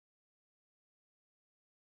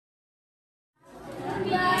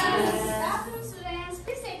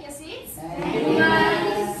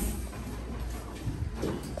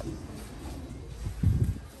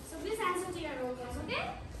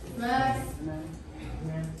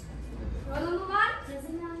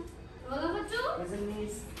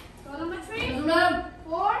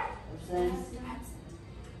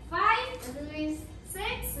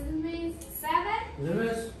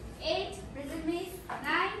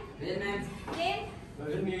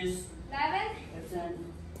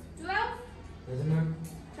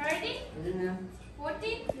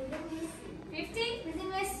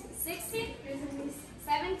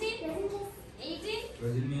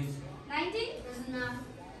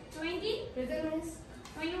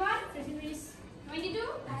21 present miss. 22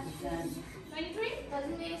 present. 23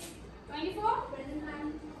 present miss. 24 present ma'am.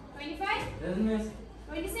 25 present miss.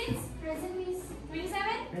 26 present miss.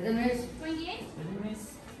 27 present miss. 28 present miss.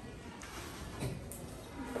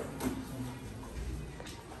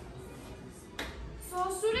 So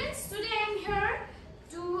students, today I am here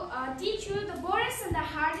to teach you the boldest and the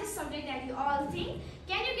hardest subject that you all think.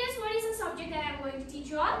 Can you guess what is the subject that I am going to teach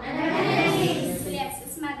you all? Mathematics. Yes,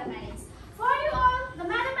 it's mathematics. For you all, the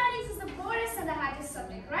mathematics is the boldest and the hardest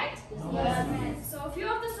subject, right? Yes. So few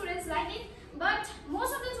of the students like it, but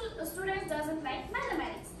most of the students doesn't like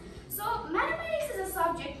mathematics. So mathematics is a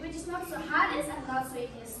subject which is not so hardest and not so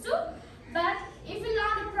easiest too. But if we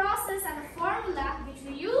learn the process and the formula which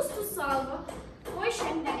we use to solve a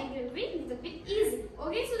question, then it will be a little bit easy.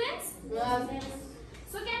 Okay, students? Yes.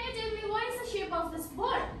 So can you tell me what is the shape of this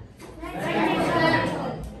board?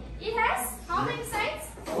 Rectangle. It has how many sides?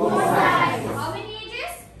 4 sides. How many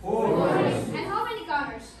edges? 4. And how many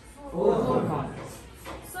corners? 4 corners.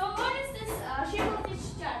 So what is this shape of this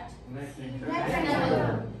chart?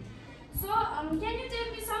 Rectangle. So can you tell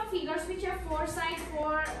me some figures which have 4 sides,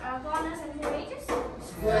 4 corners and 4 edges?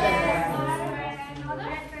 Square. And other?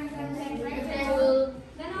 Rectangle.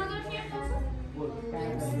 Then other shape also?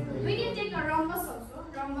 We can take a rhombus also.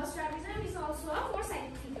 Rhombus trapezium is also a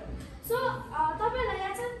 4-sided figure. So तपाईलाई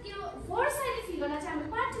याद छ त्यो 4-sided figure लाई चाहिँ हामी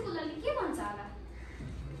particularly के भन्छ होला?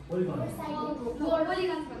 Polygon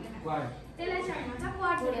भन्दैन. त्यसलाई चाहिँ हामी भन्छ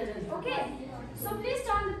quadrilateral. Okay? So please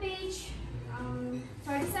turn the page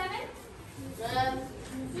 37.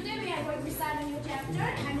 Today we are going to start a new chapter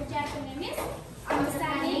and the chapter name is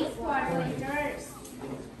Understanding Quadrilaters.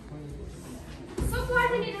 So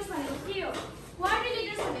quadrilaters भनेको के हो?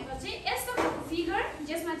 Quadrilaters भनेको चाहिँ यस्तो खालको फिगर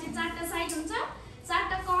जसमा चाहिँ 4टा साइड हुन्छ,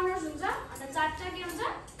 4टा कर्नर्स हुन्छ अनि 4टा के हुन्छ?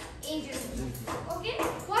 एजेस हुन्छ. ओके?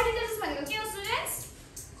 Quadrilaters भनेको के हो स्टुडेन्ट्स?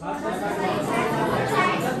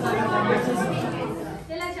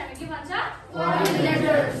 त्यसलाई चाहिँ हामी के भन्छ?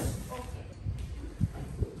 Quadrilaters.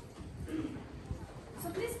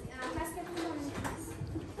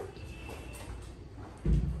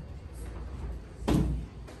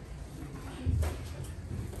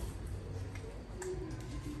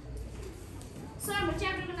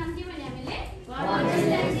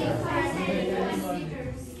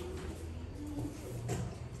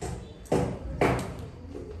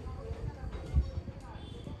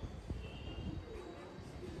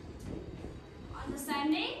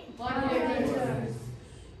 Understanding quadrilaters.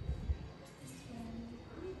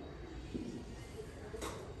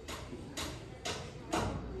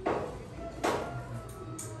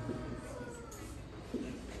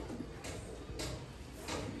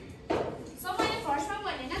 So मैले फर्स्टमा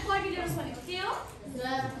भने ना quadrilaters भनेको के हो?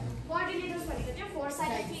 Quadrilaters भनेको चाहिँ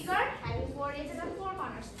 4-sided figure having 4 edges and 4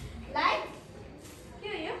 corners. Like के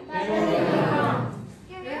हो यो?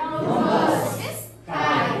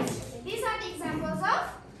 These are the examples of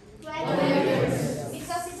quadrilaters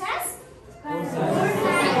because it has 4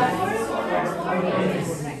 sides, 4 edges.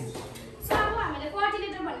 So अब हामीले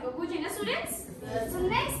quadrilater भनेको बुझ्यौ न students? So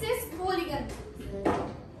next is polygon.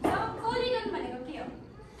 So polygon भनेको के हो?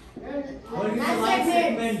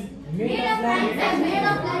 Made of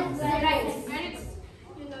lines. Right. Very good.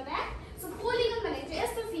 You know that. So polygon भनेको चाहिँ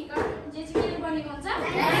यस्तो फिगर जे चाहिँ के बनेको हुन्छ?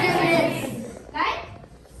 Like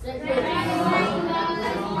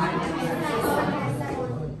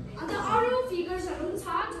अन्त अरु फिगर्सहरु पनि छ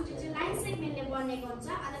जुन चाहिँ लाइन सेगमेन्टले बनेको हुन्छ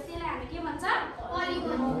अनि त्यसलाई हामी के भन्छ?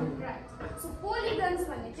 पोलिगन. राइट. सो पोलिगन्स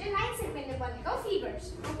भन्ने चाहिँ लाइन सेगमेन्टले बनेको फिगर्स.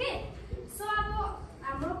 ओके? सो अब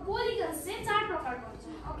हाम्रो पोलिगन्स चाहिँ 4 प्रकारको हुन्छ.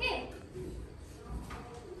 ओके?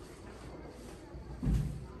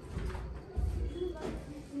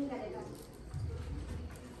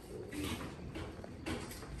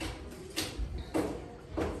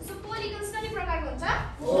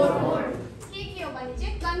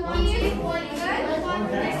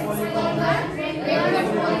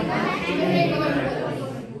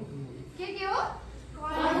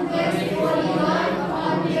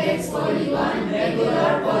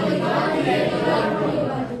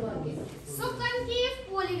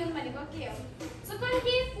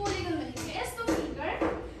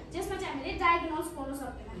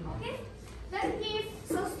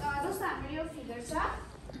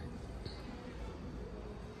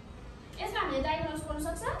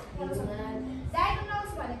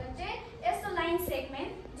 Diagonals भनेको चाहिँ यस्तो लाइन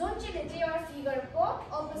सेगमेन्ट जुन चाहिँ एउटा फिगरको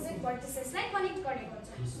अपोजिट भर्टिसेसलाई कनेक्ट गरेको हुन्छ.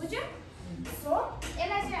 बुझ्यौ? सो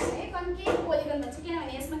यसलाई चाहिँ हामीले कन्केभ पोलिगन भन्छ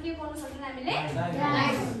किनभने यसमा के गर्न सक्छौं हामीले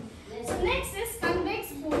diagonal. So next is convex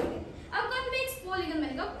polygon. अब कन्भेक्स पोलिगन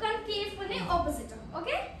भनेको कन्केभ पनि अपोजिट हो.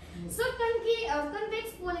 ओके? सो कन्केभ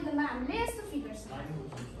कन्भेक्स पोलिगनमा हामीले यस्तो फिगर्स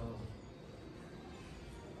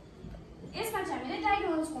यसमा चाहिँ हामीले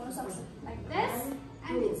डायगोनल्स बनाउन सक्छौँ लाइक दिस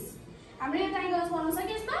एन्ड दिस हाम्रो यो डायगोनल्स बनाउन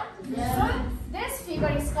सक्यो यसमा so this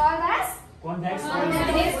figure is called as convex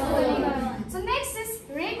polygon so next is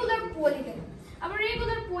regular polygon अब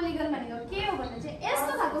रेगुलर पोलिगन भनेको के हो भन्दा चाहिँ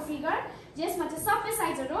यस्तो खालको फिगर जसमा चाहिँ सबै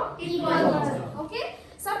साइड्सहरु इक्वल हुन्छ ओके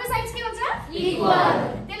सबै साइड्स के हुन्छ इक्वल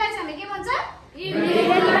त्यसलाई चाहिँ हामी के भन्छ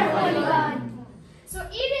इरेगुलर पोलिगन सो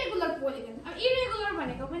इरेगुलर पोलिगन अब इरेगुलर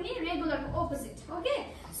भनेको पनि रेगुलरको अपोजिट ओके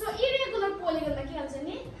सो इरेगुलर पोलिगनमा के हुन्छ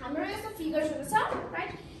नि हाम्रो यस्तो फिगर्सहरु छ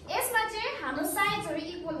राइट यसमा चाहिँ हाम्रो साइड्सहरु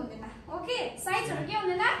इक्वल हुँदैन ओके साइड्सहरु के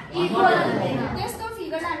हुँदैन इक्वल हुँदैन त्यस्तो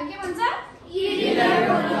फिगरलाई हामी के भन्छ इरेगुलर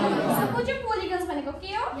पोलिगन सो कुन चाहिँ पोलिगन्स भनेको के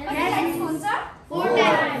हो कति टाइप्स हुन्छ 4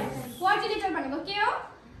 टाइप्स क्वाड्रिलेटर भनेको के हो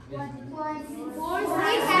four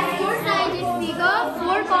sided figure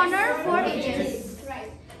 4 corner 4 edges right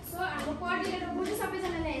so हाम्रो क्वाड्रिलेटर बुझ्यो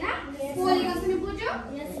सबैजनाले हैन पोलिगन पनि बुझ्यो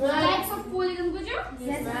टाइप्स अफ पोलिगन बुझ्यो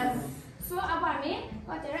यस सो अब हामी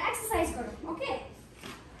कतिवटा एक्सरसाइज गरौँ ओके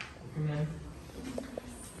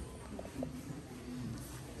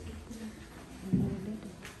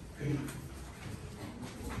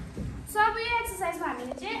So अब यो एक्सरसाइजमा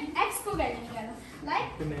हामीले चाहिँ x को भ्यालु निकाल्नु like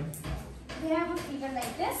we have a figure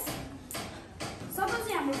like this suppose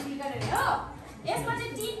चाहिँ हाम्रो फिगर हो यसमा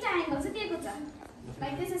चाहिँ तीनटा एंगल चाहिँ दिएको छ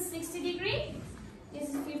like this is 60 degree this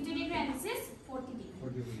is 50 degree and this is 40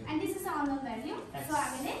 degree and this is unknown value so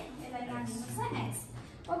हामीले यसलाई मानिदिनु छ x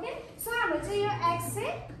ओके सो हाम्रो चाहिँ यो x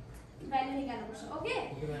चाहिँ भ्यालु निकाल्नु पर्छ ओके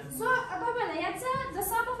सो तपाईहरुलाई याद छ the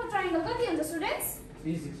some of a triangle कति हुन्छ students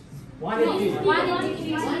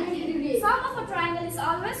 180 degree sum of a triangle is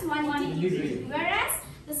always 180 degree whereas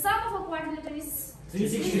the sum of a quadrilateral is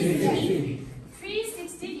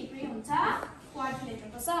 360 degree huncha quadrilateral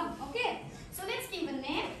ko sum okay so let's give a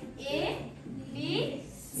name a b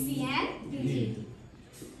c and d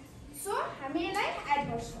so hami यसलाई add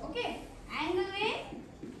गर्छौं okay angle a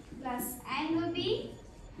plus angle b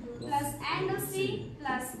plus angle c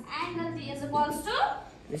plus angle d is equals to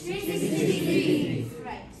 360 degree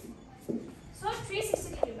right so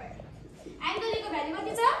 360 degree by angle a को value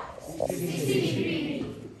कति छ 60 degree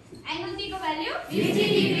angle b को value 50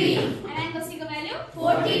 degree and angle c को value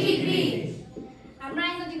 40 degree हाम्रो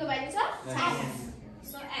angle d को value छ x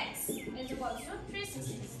so x is equals to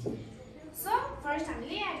 360 so first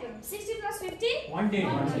हामीले add गरौँ 60 plus 50 110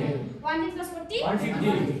 110 plus 40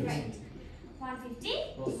 150 right 150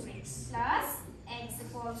 plus x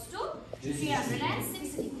equals to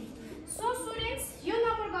 360 degree so students यो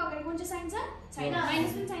नम्बरको अगाडि कुन चाहिँ साइन छ छैन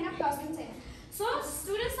माइनस पनि छैन प्लस पनि छैन सो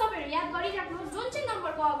स्टुडेन्ट्स तपाईहरु याद गरिराख्नु जुन चाहिँ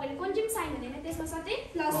नम्बरको अगाडि कुन चाहिँ साइन हुँदैन त्यसमा सधैँ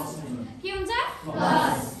प्लस के हुन्छ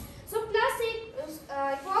plus so plus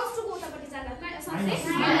equals to उतापट्टि जाँदा सधैँ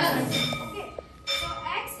minus okay so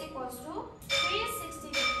x equals to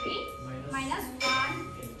 360 degree minus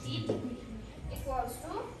 150 degree equals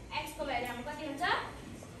to x को भ्यालु हाम्रो कति हुन्छ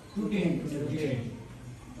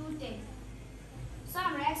 210 सो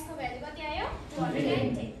हाम्रो x को भ्यालु कति आयो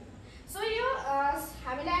 210 सो यो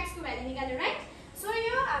हामीले x को भ्यालु निकाल्यो राइट सो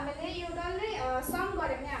यो हामीले यो डल्लै सम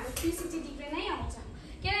गर्यो भने हाम्रो 360 डिग्री नै आउँछ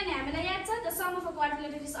किनभने हामीलाई याद छ the some of a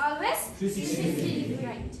quadrilateral is always 360 degree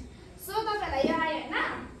right so तपाईलाई यो आयो हैन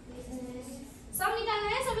सम निकाल्नु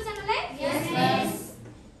है सबैजनालाई यस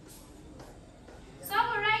सो अब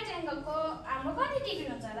राइट एंगल को हाम्रो कति डिग्री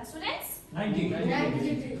हुन्छ होला स्टुडेन्ट्स 90 डिग्री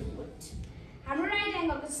हाम्रो राइट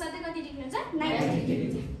एंगल को सधैँ कति डिग्री हुन्छ 90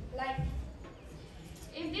 degree like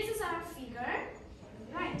if this is our figure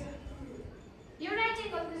right yo right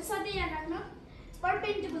angle को सधैँ याद राख्नु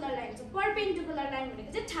परपेंडिकुलर लाइन छ परपेंडिकुलर लाइन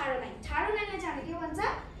भनेको चाहिँ ठाडो लाइनलाई चाहिँ हामी के भन्छ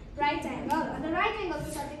राइट एंगल अनि राइट एंगल को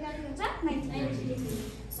सधैँ कति हुन्छ 90 डिग्री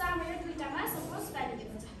सो हाम्रो यो दुईटामा सपोज भ्यालु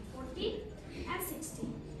दिएको छ 40 and 60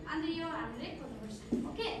 अनि यो हामीले खोज्नुपर्छ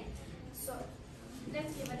okay so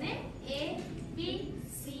let's give a name a b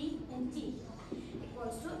c and d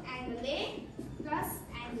equals to angle a plus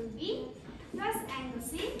angle b plus angle c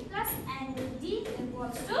plus angle d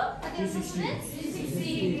equals to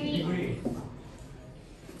 360 degree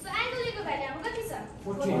so angle a को value हाम्रो कति छ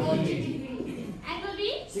 40 degree angle b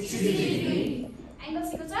 60 degree angle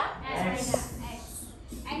c को छ x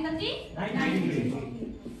angle d 90 degree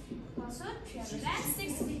also 360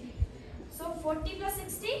 degree so 40 plus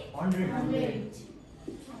 60 100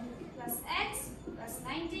 plus x plus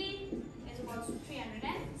 90 is equals to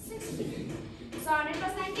 360 so 100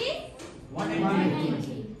 plus 90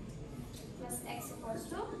 190 plus x equals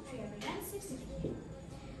to 360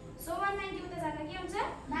 so 190 उता जाँदा के हुन्छ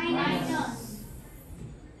minus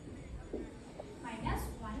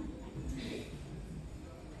 190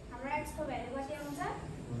 हाम्रो x को भ्यालु कति आउँछ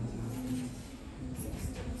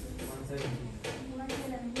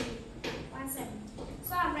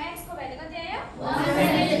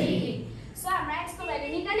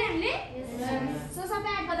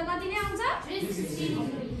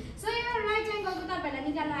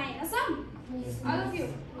होइन सम all of you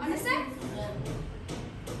understand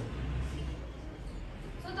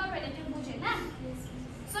so तपाईहरुले त्यो बुझेन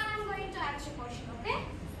so I'm going to ask you a question okay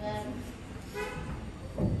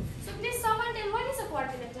so please someone tell what is a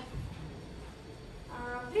quadrilateral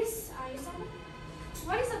please are you someone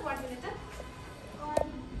what is a quadrilateral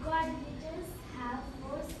Quadrilaterals have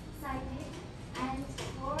 4 sides and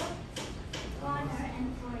 4 corners and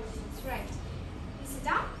 4 edges. right please sit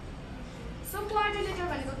down so quadrilateral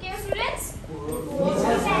भनेको के हो students 4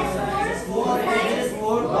 sides, 4 edges,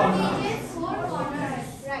 4 corners.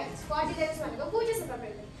 right quadrilaterals भनेको बुझेछ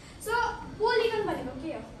तपाईहरुले so polygon भनेको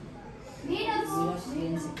के हो Made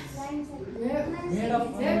of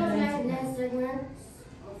lines segment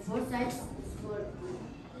of 4 sides.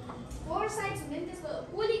 4 sides हुँदैन त्यसको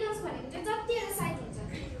polygons भनेको चाहिँ जतिवटा साइड हुन्छ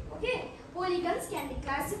okay polygons can be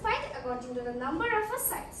classified according to the number of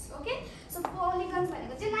sides okay so polygons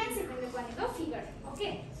भनेको चाहिँ 9 सेगमेन्टले बनेको फिगर ओके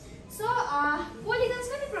so polygons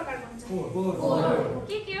कति प्रकारको हुन्छ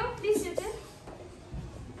 4 के हो please you tell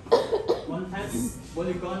convex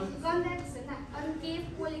polygon convex Hahn concave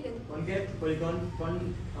polygon convex polygon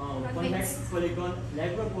convex polygon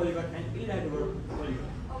regular polygon and irregular polygon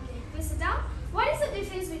okay please sit down what is the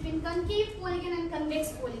difference between concave polygon and convex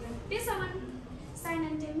polygon please someone stand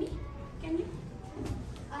and tell me can you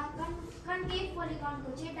Concave polygon को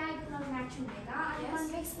चाहिँ diagonal match हुँदैन अनि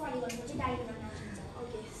convex polygon को चाहिँ diagonal match हुन्छ.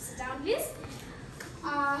 okay sit down please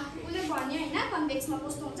उले भन्यो हैन convex मा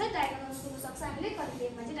कस्तो हुन्छ diagonal हुन सक्छ हामीले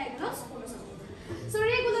concave मा चाहिँ diagonal हुन सक्छ so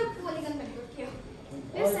regular polygon भनेको के हो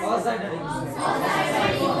all side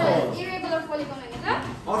irregular polygon भनेको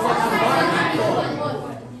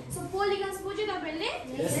so polygons बुझ्यो तपाईले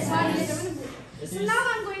yes quadrilateral पनि बुझ्यो so now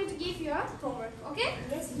I'm going to give you a homework okay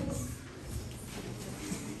Yes, please.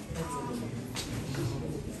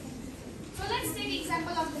 so let's take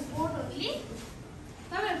example of the board only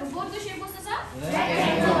तपाईहरुको बोर्डको शेप कस्तो छ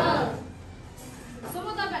Rectangle. so म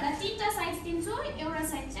तपाईहरुलाई तीनटा साइड दिन्छु एउटा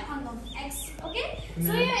साइड चाहिँ अननोन x ओके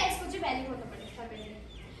so यो x को चाहिँ भ्यालु गर्नु पर्यो तपाईहरुले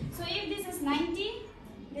so if this is 90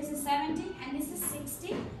 this is 70 and this is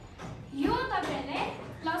 60 यो तपाईहरुले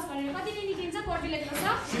प्लस गरेर कति ले निक्लिन्छ क्वाड्रिलेटरल छ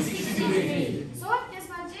 360 so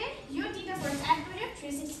त्यसमा चाहिँ यो तीनटा पॉइंट एड गर्यो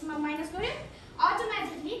 360 मा माइनस गर्यो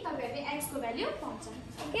अटोमेटिकली तपाईहरुले x को भ्यालु पाउँछ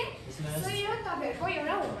ओके so यो तपाईहरुको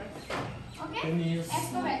एउटा होमवर्क ओके x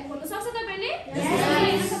को भ्यालु खोल्न सक्छ तपाईहरुले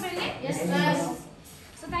Yes. तपाईहरुले Yes,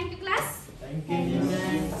 so thank you class thank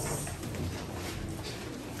you